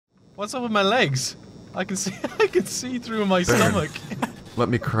What's up with my legs? I can see through my stomach. Let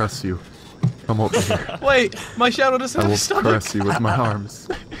me caress you. Come over here. Wait, my shadow doesn't have a stomach. I will caress you with my arms.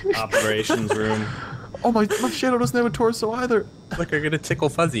 Operations room. Oh my shadow doesn't have a torso either. Look, I'm gonna tickle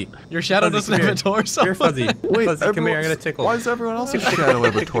Fuzzy. Your shadow doesn't have a torso. Here, Fuzzy. Wait, Fuzzy, come here. I'm gonna tickle. Why does everyone else's shadow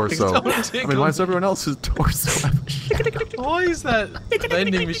have a torso? I mean, why does everyone else's torso have a shadow? Why is that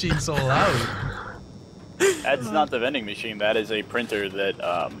vending machine so loud? That's not the vending machine. That is a printer that,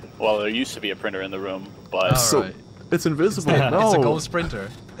 well, there used to be a printer in the room, but Alright. It's invisible. No. It's a ghost printer.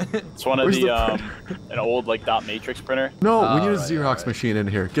 it's one of an old like dot matrix printer. No, we need a Xerox machine in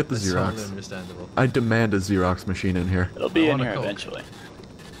here. Get the That's Xerox. totally understandable. I demand a Xerox machine in here. It'll be in here eventually.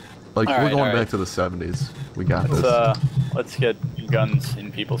 Like we're going back to the 70s. We got this. Let's get guns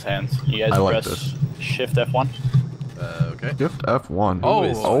in people's hands. You guys like press this. Shift F1. Okay. Shift F1.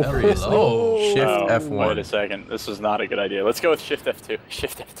 Oh, very low. Shift F1. Wait a second. This is not a good idea. Let's go with Shift F2.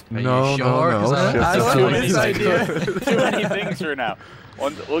 Shift F2. Are No, you sure? no, 'Cause no. I Shift don't F2 like is this idea. Too many things for now.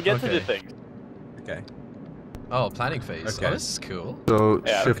 We'll get to the things. Okay. Oh, planning phase. Okay. Oh, this is cool. So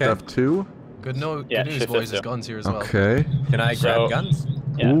Yeah, Shift okay. F2. Good news, Shift boys. There's F2. guns here as well. Okay. Can I So- grab guns?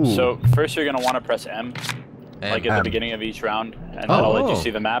 Yeah. Ooh. So first you're gonna want to press M, like at the M. beginning of each round, and that'll let you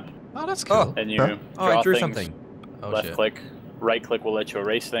see the map. Oh, that's cool. And you Okay. Oh, draw I drew things. something. Oh, Left shit. click, right click will let you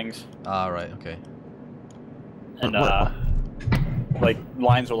erase things, Ah, right. Okay. and like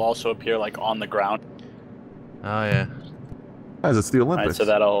lines will also appear like on the ground. Oh yeah. Guys, it's the Right, Olympics. so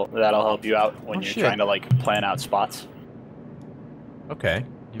that'll help you out when Oh, you're shit. trying to like plan out spots. Okay.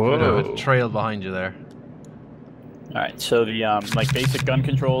 You put a trail behind you there. All right, so the like basic gun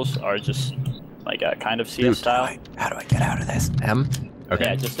controls are just like a kind of CS style. How do I get out of this? M? Okay.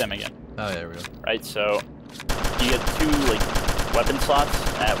 Yeah, just them again. Oh yeah, there we go. Right, so you get two like weapon slots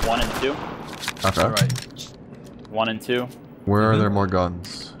at 1 and 2. Okay. All right. 1 and 2. Where are there more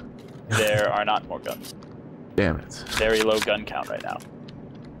guns? There are not more guns. Damn it. Very low gun count right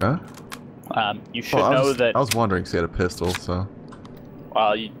now. Huh? You should Well, know that. I was wondering if he had a pistol, so.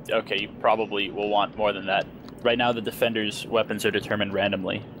 Well, you probably will want more than that. Right now, the defender's weapons are determined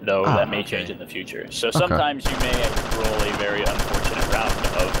randomly, though that may change in the future. So sometimes you may roll a very unfortunate round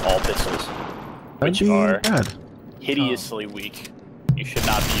of all pistols, which are hideously weak. You should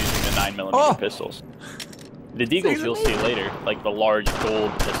not be using the 9mm pistols. The deagles you'll see later, like the large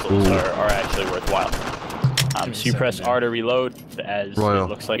gold pistols, are actually worthwhile. So you press R to reload, as Royal. it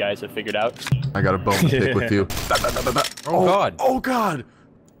looks like guys have figured out. I got a bone to pick with you. Oh god. Oh god!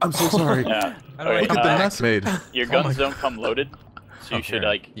 I'm so sorry. Yeah. How do I Look at the mess made. Your guns don't come loaded, so you should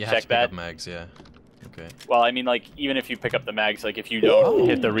like You have check to pick that. up mags, yeah. Okay. Well, I mean, like even if you pick up the mags, like if you don't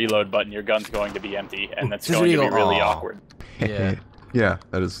hit the reload button, your gun's going to be empty, and that's going to be really awkward. Yeah. Yeah,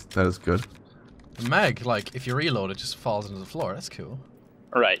 that is good. The mag, like, if you reload, it just falls into the floor. That's cool.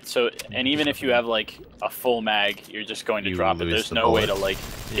 Right. So, and even if you have like a full mag, you're just going to You drop it. lose There's the no way bullet. to like,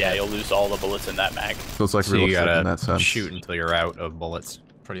 yeah, you'll lose all the bullets in that mag. So it's like So you realistic in that gotta sense. shoot until you're out of bullets.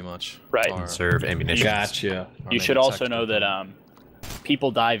 Pretty much. Right. Or- Conserve ammunition. or Gotcha. You maybe should also tactical. know that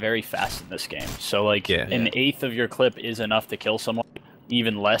people die very fast in this game. So like Yeah. an eighth of your clip is enough to kill someone.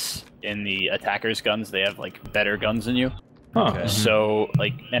 Even less in the attackers' guns. They have like better guns than you. Okay. So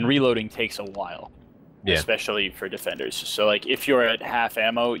like, and reloading takes a while. Yeah. Especially for defenders. So like, if you're at half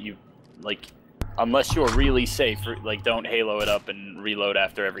ammo, you like, unless you're really safe, like don't halo it up and reload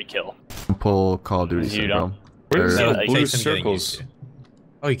after every kill. Pull Call of Duty You syndrome. Where's Yeah, the like, blue takes some getting used circles? to.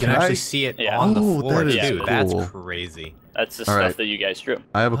 Oh, you can Can I- actually see it Yeah. on the Oh, floor, that is dude. cool. That's crazy. That's the All stuff right. that you guys drew.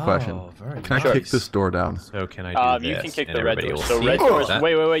 I have a question. Oh, very Can I nice. kick this door down? So can I do You this? can kick and the red everybody doors. will So see red it? doors. That-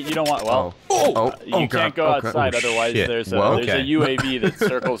 Wait. You don't want. Well, you can't go outside. Oh, Otherwise, shit. there's Well, a okay. UAV that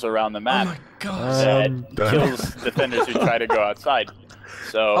circles around the Oh map my god. that done. kills defenders who try to go outside.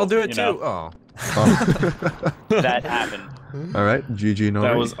 So I'll do it you too. know, Oh. that happened. All right, GG no.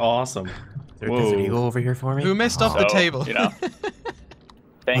 That was awesome. There's an eagle over here for me. Who messed up So the table? you know.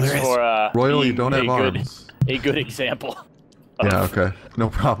 Thanks there is. for Royal. You being don't have a good, arms. a good example. Yeah. Of Okay. No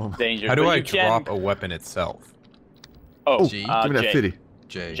problem. danger. How do But I you can- drop a weapon itself? Oh, G. Give me that J. 50.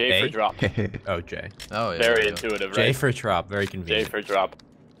 J. J for A? drop. Oh, J. Oh yeah. Very there we go. intuitive, J right? for drop. Very J convenient. for drop.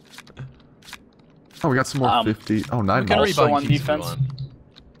 Oh, we got some more 50. Oh, 9 We can more. Also rebind on keys if we defense? want.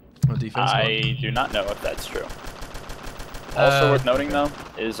 On defense, I do not know if that's true. Also worth noting though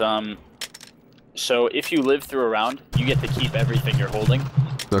is so if you live through a round, you get to keep everything you're holding.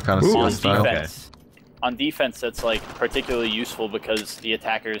 So kind of Ooh, seal On style. defense. On defense, that's like particularly useful because the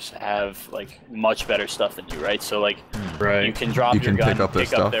attackers have like much better stuff than you, right? So like you Right. can drop You your can gun, pick up their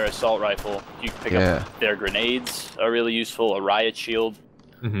stuff. their assault rifle. You can pick Yeah. up their grenades are really useful. A riot shield,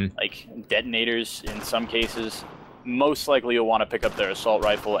 Mm-hmm. like detonators in some cases. most likely you'll want to pick up their assault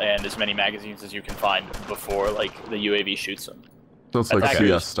rifle and as many magazines as you can find before like the UAV shoots them. So it's like Attackers-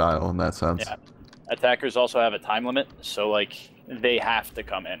 CS style in that sense. Yeah. Attackers also have a time limit, so like they have to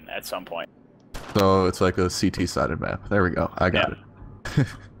come in at some point. So it's like a CT-sided map. There we go. I got it.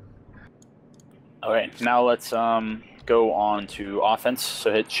 Okay, now let's go on to offense.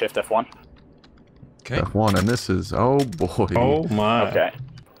 So hit Shift F1. Okay. F1, and this is oh boy. Oh my. Okay.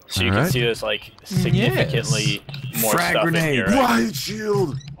 So you can Alright. see there's like significantly more Frag stuff grenade. in here. Riot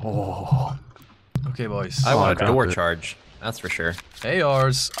shield. Oh. Okay, boys. I want okay. a door charge. That's for sure.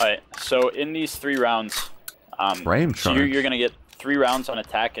 ARs. Alright, so in these 3 rounds, Frame so charge. you're gonna get 3 rounds on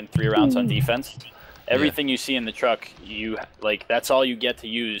attack and 3 rounds on defense. Everything you see in the truck, you like that's all you get to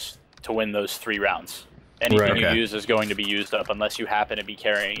use to win those 3 rounds. Anything Right. you Okay. use is going to be used up unless you happen to be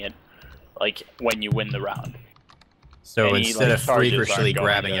carrying it, like when you win the round. So Any, instead like, of charges freakishly aren't going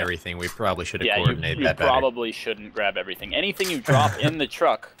grabbing to- everything, we probably should have Yeah, coordinated you that better. probably shouldn't grab everything. Anything you drop in the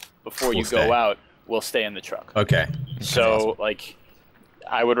truck before you Will go stay. out will stay in the truck. Okay. So, like,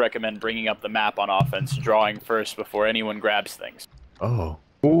 I would recommend bringing up the map on offense, drawing first before anyone grabs things. Oh.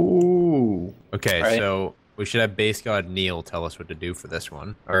 Ooh. Okay, Right. so we should have base god Neil tell us what to do for this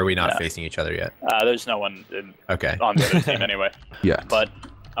one. Or are we not Yeah. facing each other yet? There's no one Okay. on the other team anyway. Yeah. But,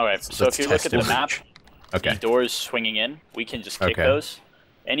 okay, so let's if you look test at the it. map, Okay. the doors swinging in, we can just kick Okay. those.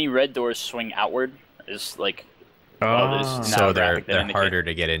 Any red doors swing outward is like, well, there's now So a they're graphic that indicates harder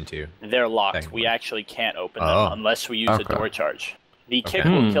to get into. they're locked. We Technically. actually can't open Oh. them unless we use Okay. a door charge. The kick Okay.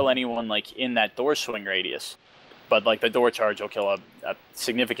 will kill anyone like in that door swing radius, but like the door charge will kill a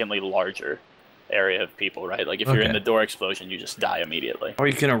significantly larger area of people, right? Like if you're in Okay. the door explosion, you just die immediately. Or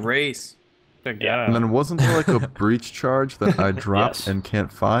you can erase. Check that Yeah. out. And then wasn't there like a breach charge that I dropped Yes. and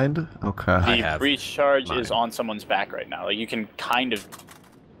can't find? Okay. I The have breach charge mine. is on someone's back right now. Like you can kind of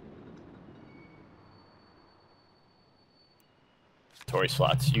inventory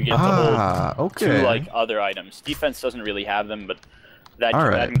slots. You get to hold Okay. 2 like other items. Defense doesn't really have them, but that, All that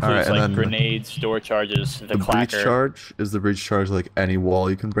right, includes all right, and like then grenades, door charges, the the breach clacker. charge is the breach charge like any wall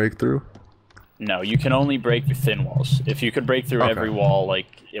you can break through? No, you can only break through thin walls. If you could break through Okay. every wall, like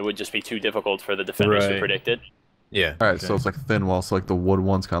it would just be too difficult for the defenders to Right. predict it. Yeah. All right, so it's like thin wall, so like the wood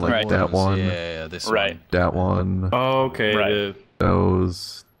one's kind of like Right. that one, Yeah, this Right. one. that one, Oh, okay. Right.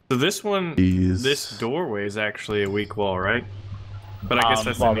 those, So this one, these. this doorway is actually a weak wall, right? But I guess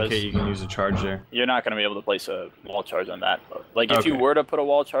that's to well, indicate there's- you can use a charge there. You're not going to be able to place a wall charge on that. Like if you Okay. were to put a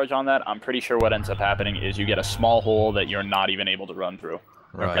wall charge on that, I'm pretty sure what ends up happening is you get a small hole that you're not even able to run through.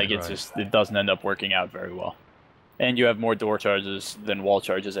 Right, Like it's just it doesn't end up working out very well. And you have more door charges than wall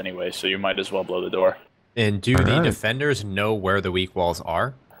charges anyway, so you might as well blow the door. And do the Alright. defenders know where the weak walls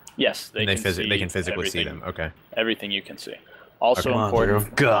are? Yes, they And can see they can physically see everything- them. Okay. Everything you can see. Also Come on,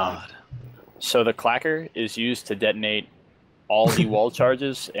 important. God. So the clacker is used to detonate all the wall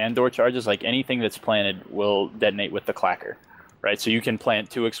charges and door charges. Like anything that's planted will detonate with the clacker, right? So you can plant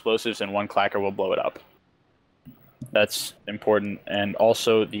 2 explosives and 1 clacker will blow it up. That's important. And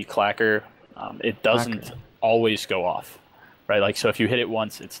also the clacker, it doesn't always go off, right? Like so if you hit it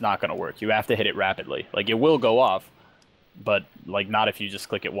once, it's not going to work. You have to hit it rapidly. Like it will go off, but like not if you just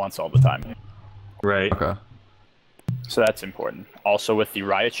click it once all the time. Right. Okay. So that's important. Also with the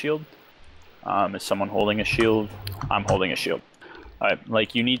riot shield, is someone holding a shield? I'm holding a shield. All right,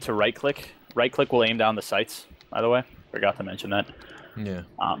 like you need to right click. Right click will aim down the sights, by the way. Forgot to mention that. Yeah.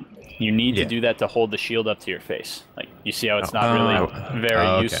 You need to Yeah. do that to hold the shield up to your face. Like you see how it's not Oh. really very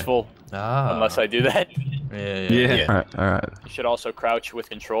Oh, okay. useful Ah. unless I do that. Yeah. Yeah. All right. All right. You should also crouch with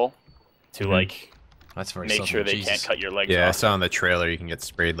control to like That's very make subtle. sure they Jesus. can't cut your legs Yeah, I off. saw in the trailer you can get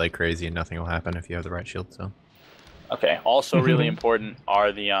sprayed like crazy and nothing will happen if you have the right shield. So. Okay. Also, really important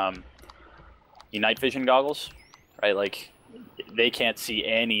are the night vision goggles, right? Like they can't see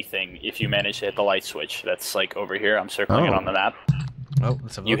anything if you manage to hit the light switch. That's like over here. I'm circling it Oh. on the map. Oh,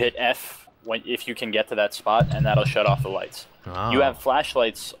 let's have a You look. hit F if you can get to that spot, and that'll shut off the lights. Ah. You have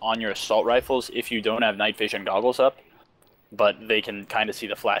flashlights on your assault rifles if you don't have night vision goggles up, but they can kind of see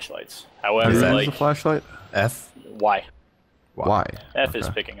the flashlights. However, Is that like the flashlight? F? why? Why? F is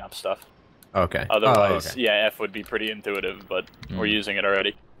Okay. picking up stuff. Okay. Otherwise, Oh, okay. yeah, F would be pretty intuitive, but we're using it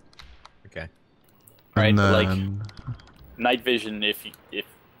already. Okay. Right, And like- then, Night vision, if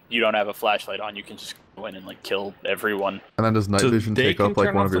you don't have a flashlight on, you can just go in and like kill everyone. and then does night So vision they take can up like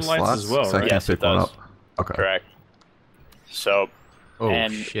turn one off of your the lights slots? as well, So I right? can't Yes, it pick one does. up. Okay. Correct. So, Oh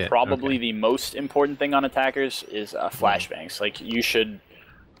and shit. probably okay. the most important thing on attackers is flashbangs. Like you should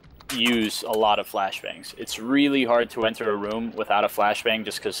use a lot of flashbangs. It's really hard to enter a room without a flashbang,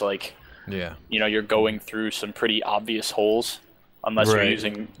 just because like Yeah. you're going through some pretty obvious holes, unless you're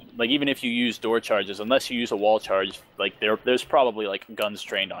using, like, even if you use door charges, unless you use a wall charge, like, there's probably, like, guns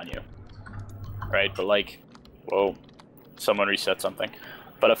trained on you, right? But, like, whoa, someone reset something.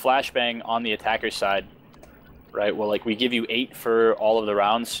 But a flashbang on the attacker's side, right, well, like, we give you 8 for all of the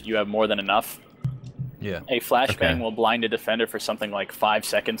rounds, you have more than enough. Yeah. A flashbang will blind a defender for something like 5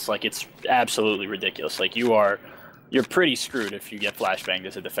 seconds. Like, it's absolutely ridiculous. Like, you're pretty screwed if you get flashbanged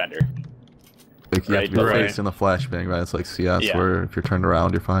as a defender. Like, you have to be facing the flashbang, right? It's like CS, where if you're turned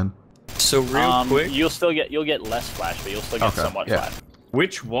around, you're fine. So real quick, you'll get less flash, but you'll still get somewhat flat.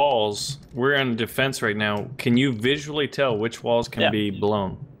 Which walls? We're on defense right now. Can you visually tell which walls can be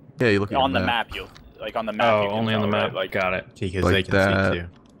blown? Yeah, you look at on the map. On the map. Oh, only on the map. Like, got it. Because like they can see too.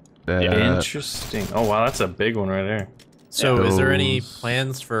 Interesting. Oh wow, that's a big one right there. So, is there any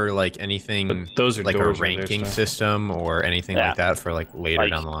plans for like anything, but those are like a ranking right system or anything like that for like later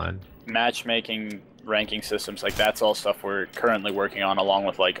down the line? Matchmaking, ranking systems, like that's all stuff we're currently working on, along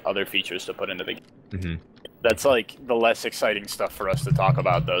with like other features to put into the game. That's like the less exciting stuff for us to talk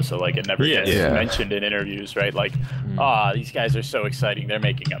about, though. So like it never gets mentioned in interviews, right? Like, these guys are so exciting, they're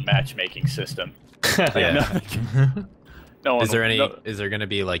making a matchmaking system. No one, is there going to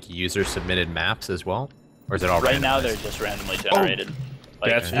be like user submitted maps as well, or is it all right randomized? now? They're just randomly generated.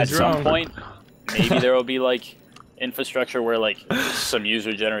 Like at some point, maybe there will be like infrastructure where like some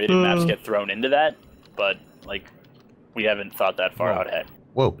user generated maps get thrown into that, but like we haven't thought that far out ahead.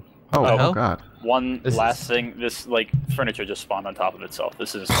 Whoa! Oh god! One last thing, this like furniture just spawned on top of itself.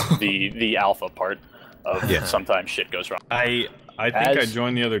 This is the alpha part of sometimes shit goes wrong. I think I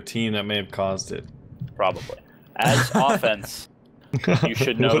joined the other team that may have caused it. Probably. As offense, you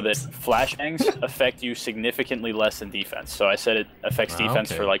should know that flashbangs affect you significantly less than defense. So I said it affects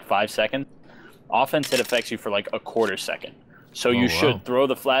defense for like 5 seconds. Offense, it affects you for like a quarter second. So you should throw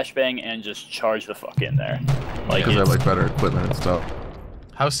the flashbang and just charge the fuck in there. Like, because they have like better equipment and stuff.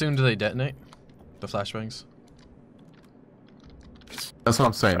 How soon do they detonate? The flashbangs? That's what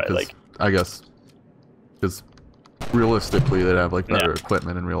I'm saying. Because I guess, because realistically, they'd have like better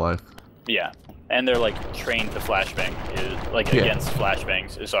equipment in real life. Yeah. And they're like trained to flashbang, against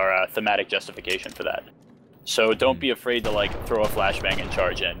flashbangs is our thematic justification for that. So don't be afraid to like throw a flashbang and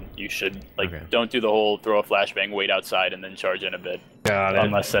charge in. You should like don't do the whole throw a flashbang, wait outside, and then charge in a bit. Got it.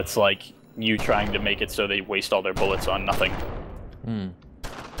 Unless that's like you trying to make it so they waste all their bullets on nothing.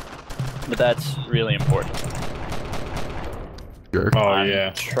 But that's really important. Sure. Oh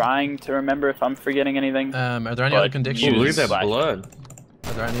I'm trying to remember if I'm forgetting anything. Are there any other conditions? Look at that blood.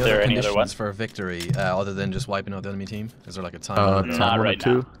 Are there any other conditions for a victory other than just wiping out the enemy team? Is there like a time limit? Not right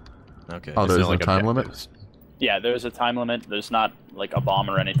now. Okay. Oh, there's like a time limit? Yeah, there's a time limit. There's not like a bomb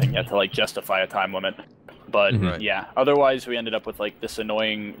or anything yet to like justify a time limit. But yeah, otherwise we ended up with like this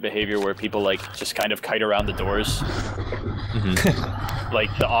annoying behavior where people like just kind of kite around the doors. Like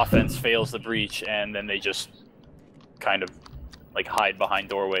the offense fails the breach and then they just kind of like hide behind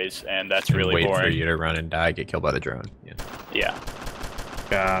doorways, and that's really boring. Wait for you to run and die, get killed by the drone. Yeah.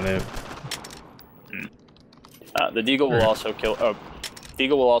 Got it. The Deagle will also kill.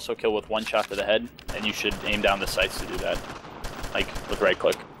 Deagle will also kill with 1 shot to the head, and you should aim down the sights to do that, like with right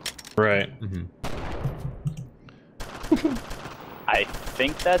click. Right. I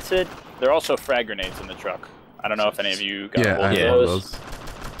think that's it. There are also frag grenades in the truck. I don't know if any of you got hold of those,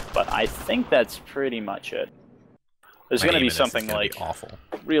 but I think that's pretty much it. There's going to be something like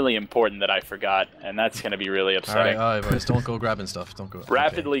really important that I forgot, and that's going to be really upsetting. All right, boys, don't go grabbing stuff. Don't go.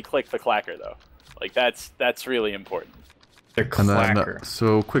 Rapidly click the clacker, though. Like that's really important. The clacker. Then,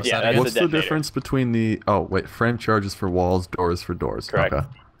 so quick, what's the difference between the? Oh wait, frame charges for walls, doors for doors. Correct. Okay,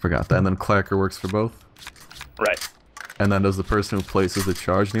 forgot that. And then clacker works for both. Right. And then does the person who places the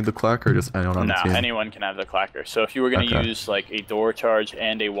charge need the clacker, or just anyone on the team? No, anyone can have the clacker. So if you were going to use like a door charge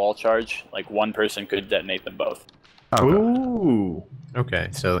and a wall charge, like one person could detonate them both. Okay. Ooh. Okay,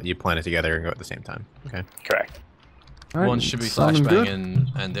 so you plan it together and go at the same time. Okay. Correct. One should be flashbanging,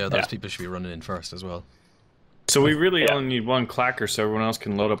 and the other people should be running in first as well. So we really only need 1 clacker, so everyone else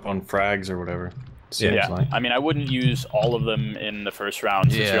can load up on frags or whatever. Like. I mean, I wouldn't use all of them in the first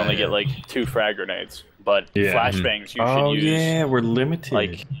round since you only get like 2 frag grenades. But flashbangs, you should use. Oh yeah, we're limited.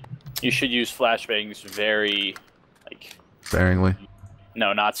 Like, you should use flashbangs very, like. Sparingly.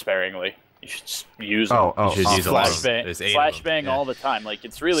 No, not sparingly. You should use them. You should use flashbang all the time. Like,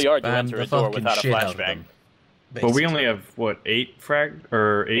 it's really hard to enter a door without a flashbang. But we only have what, 8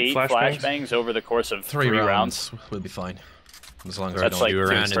 flashbangs over the course of 3 rounds. We'll be fine. As long as I don't do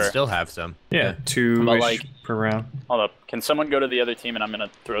around and still have some. Yeah, 2 per round. Hold up. Can someone go to the other team and I'm going to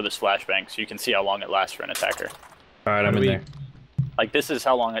throw this flashbang so you can see how long it lasts for an attacker. Alright, I'm in there. Like, this is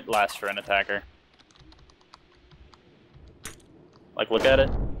how long it lasts for an attacker. Like, look at it.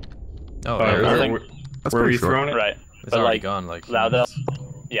 Oh, That's pretty short. throwing it? Right. It's But already like, gone. Like, now they'll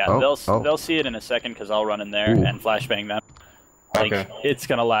Oh. see it in a second because I'll run in there Ooh. and flashbang them. Like, Okay. it's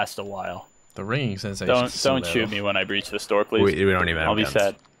gonna last a while. the ringing sensation. Don't shoot me when I breach this door, please. We don't even have I'll be guns.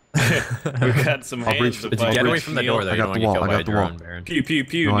 sad. We've got some I'll hands breach to the- fight. Get away breach from the Neil. door, though. I You got don't the want to wall, get I killed got by a the drone, Baron. Pew pew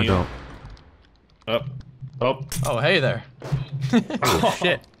pew. No, I Neil. don't. Up. Up. Oh, hey there. Oh,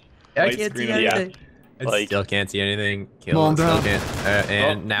 shit. I Light can't see screen up. anything. I Like- still can't see anything. Come on Still down. can't.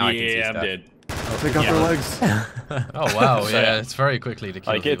 And now I can see yeah, stuff. I'm dead. Take out their legs. Oh wow, So, yeah, it's very quickly to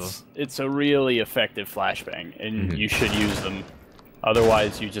kill Like, people. it's a really effective flashbang, and Mhm. you should use them.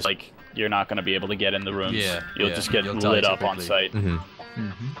 Otherwise, you just like you're not gonna be able to get in the rooms. Yeah, You'll yeah. just get You'll die lit too up on quickly. site. Mm-hmm.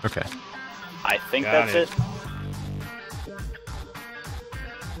 Mm-hmm. Okay. I think Got that's it. it.